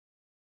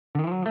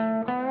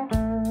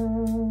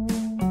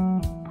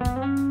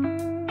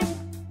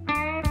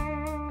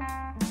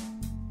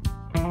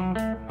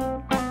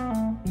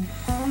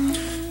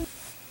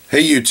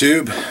Hey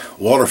YouTube,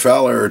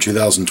 Waterfowler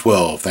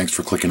 2012. Thanks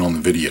for clicking on the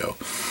video.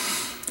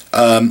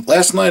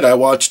 Last night I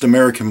watched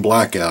American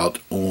Blackout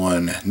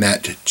on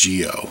Nat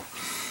Geo,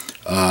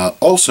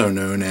 also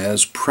known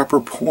as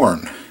prepper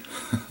porn.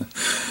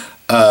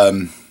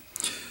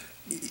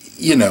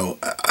 You know,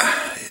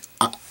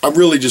 I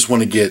really just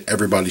want to get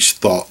everybody's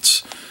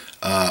thoughts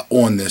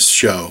on this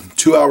show.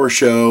 2-hour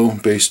show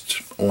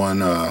based on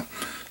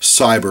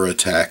cyber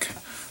attack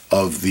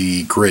of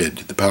the grid,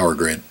 the power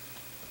grid.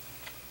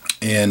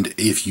 And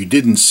if you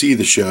didn't see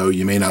the show,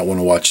 you may not want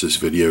to watch this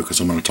video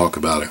because I'm going to talk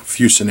about a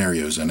few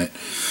scenarios in it.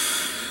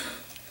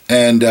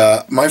 And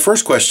my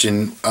first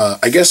question,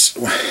 I guess,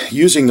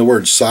 using the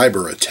word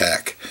cyber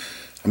attack,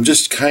 I'm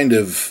just kind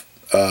of,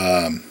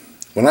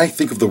 when I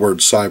think of the word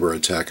cyber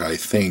attack, I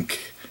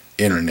think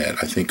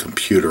internet, I think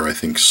computer, I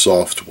think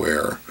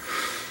software.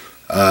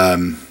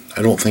 I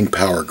don't think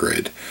power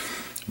grid.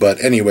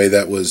 But anyway,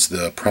 that was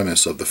the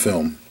premise of the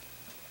film.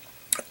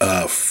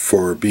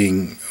 For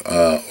being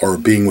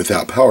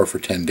without power for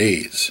 10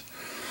 days.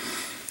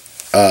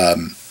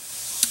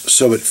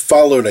 So it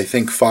followed, I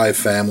think, 5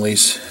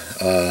 families,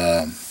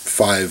 not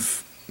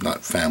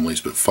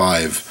families, but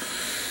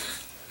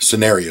 5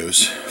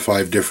 scenarios,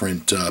 5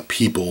 different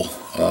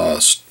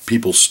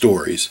people's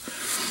stories.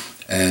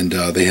 And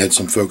they had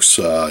some folks,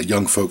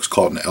 young folks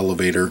caught in an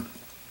elevator.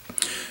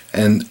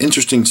 And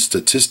interesting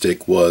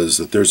statistic was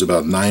that there's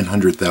about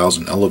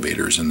 900,000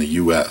 elevators in the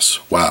U.S.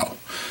 Wow.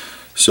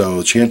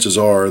 So chances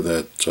are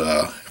that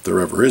if there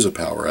ever is a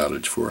power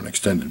outage for an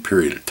extended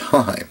period of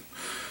time,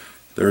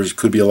 there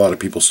could be a lot of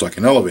people stuck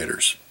in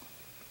elevators.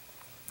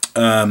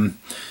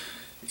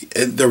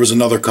 There was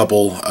another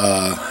couple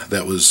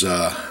that was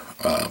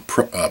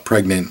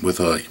pregnant with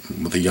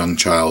a young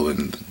child,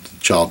 and the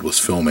child was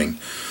filming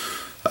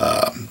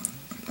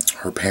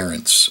her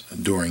parents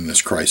during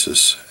this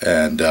crisis.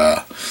 And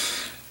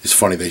it's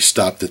funny, they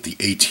stopped at the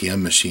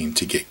ATM machine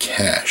to get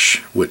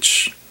cash,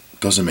 which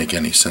doesn't make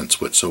any sense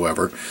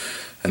whatsoever.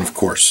 And of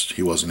course,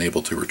 he wasn't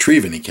able to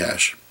retrieve any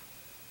cash.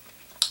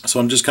 So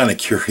I'm just kind of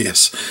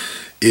curious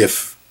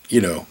if, you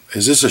know,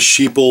 is this a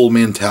sheeple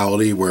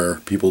mentality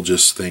where people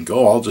just think,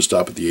 oh, I'll just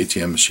stop at the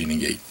ATM machine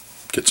and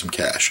get some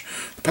cash.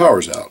 The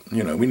power's out.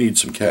 You know, we need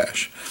some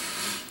cash.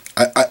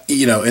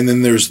 You know, and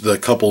then there's the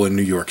couple in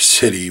New York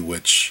City,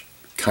 which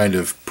kind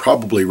of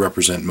probably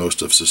represent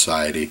most of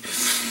society,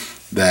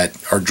 that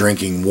are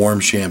drinking warm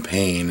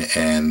champagne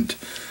and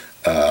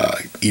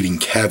eating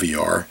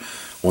caviar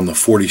on the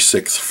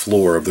 46th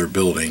floor of their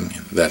building,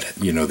 that,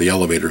 you know, the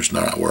elevator's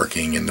not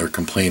working, and they're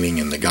complaining,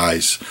 and the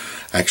guy's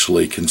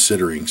actually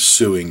considering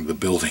suing the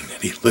building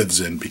that he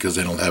lives in because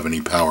they don't have any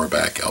power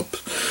backup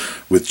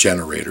with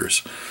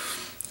generators.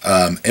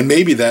 And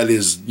maybe that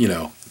is, you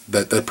know,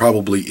 that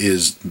probably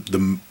is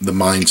the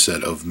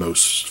mindset of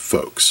most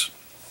folks.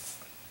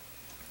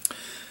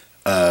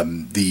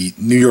 The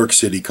New York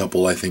City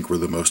couple, I think, were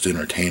the most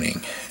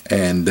entertaining.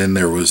 And then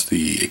there was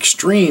the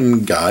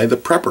extreme guy, the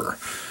prepper.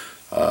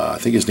 I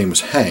think his name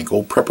was Hank,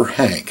 old Prepper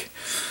Hank.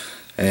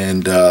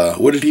 And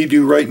what did he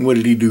do right and what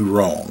did he do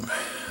wrong?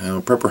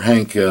 Prepper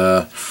Hank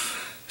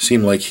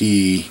seemed like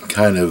he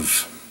kind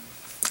of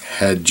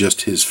had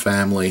just his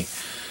family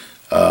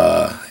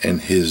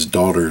and his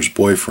daughter's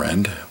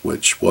boyfriend,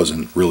 which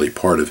wasn't really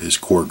part of his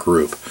core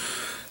group.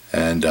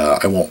 And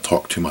I won't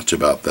talk too much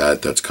about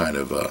that. That's kind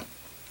of a...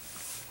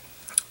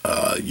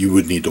 you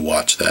would need to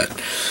watch that.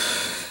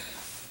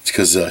 It's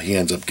because he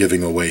ends up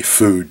giving away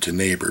food to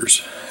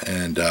neighbors.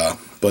 And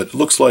but it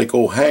looks like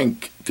old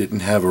Hank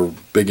didn't have a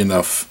big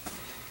enough...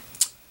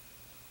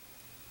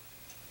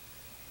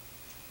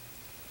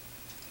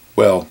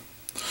 Well,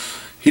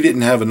 he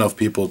didn't have enough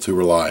people to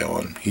rely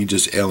on. He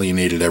just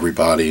alienated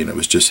everybody, and it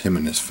was just him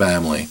and his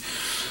family.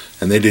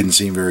 And they didn't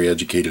seem very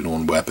educated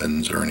on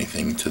weapons or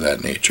anything to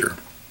that nature.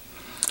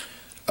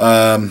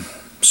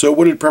 So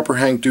what did Prepper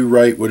Hank do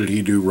right? What did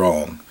he do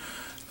wrong?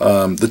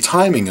 The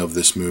timing of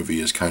this movie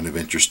is kind of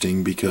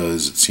interesting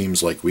because it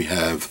seems like we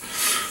have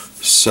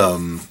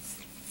some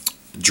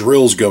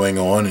drills going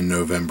on in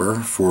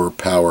November for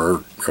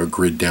power or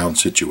grid down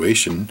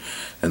situation,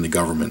 and the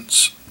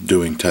government's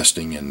doing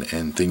testing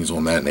and things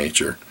on that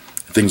nature,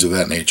 things of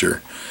that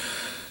nature.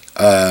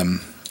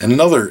 And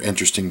another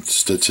interesting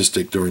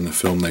statistic during the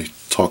film, they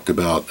talked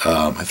about,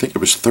 I think it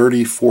was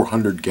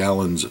 3,400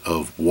 gallons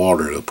of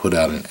water to put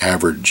out an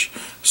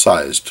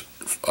average-sized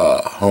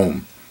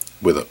home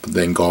with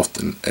engulfed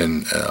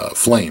in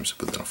flames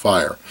within a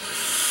fire.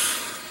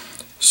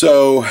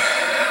 So,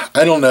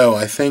 I don't know.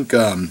 I think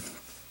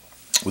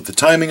with the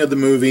timing of the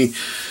movie,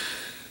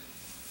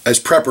 as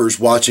preppers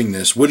watching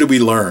this, what did we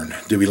learn?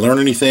 Did we learn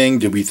anything?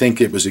 Did we think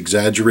it was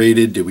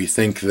exaggerated? Did we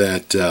think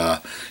that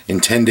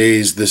in 10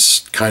 days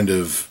this kind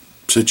of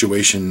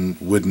situation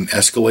wouldn't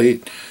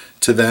escalate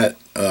to that?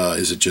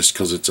 Is it just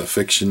because it's a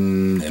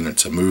fiction and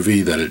it's a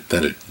movie that it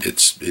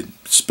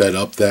sped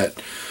up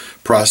that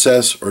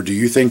process? Or do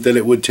you think that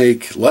it would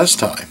take less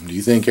time? Do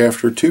you think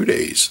after 2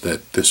 days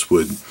that this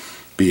would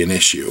be an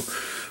issue?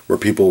 where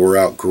people were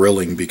out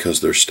grilling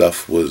because their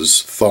stuff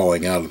was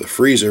thawing out of the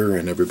freezer,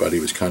 and everybody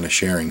was kind of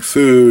sharing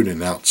food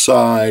and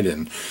outside.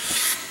 And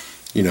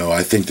you know,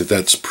 I think that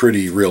that's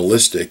pretty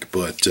realistic,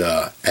 but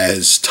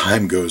as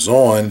time goes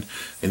on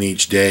and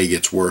each day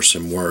gets worse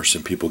and worse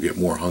and people get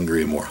more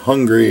hungry and more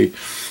hungry,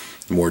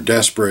 more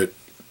desperate,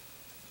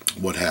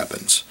 what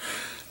happens?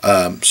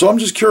 So I'm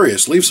just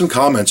curious. Leave some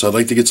comments. I'd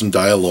like to get some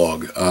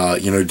dialogue.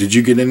 You know, did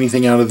you get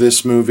anything out of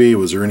this movie?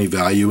 Was there any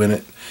value in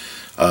it?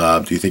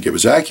 Do you think it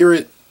was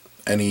accurate?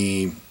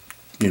 Any,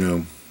 you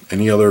know,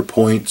 any other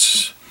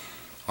points?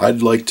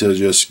 I'd like to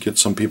just get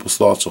some people's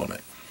thoughts on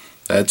it.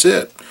 That's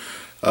it.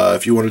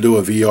 If you want to do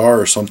a VR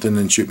or something,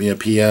 then shoot me a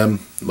PM.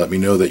 Let me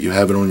know that you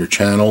have it on your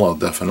channel. I'll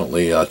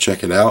definitely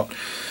check it out.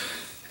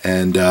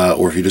 And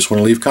or if you just want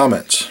to leave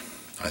comments.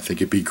 I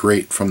think it'd be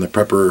great from the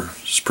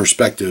prepper's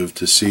perspective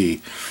to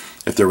see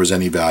if there was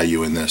any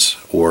value in this,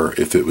 or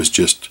if it was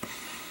just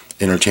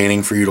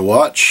entertaining for you to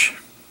watch,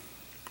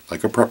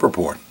 like a prepper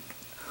porn.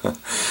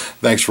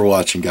 Thanks for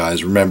watching,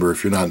 guys. Remember,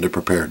 if you're not into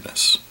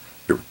preparedness,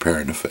 you're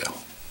preparing to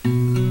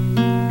fail.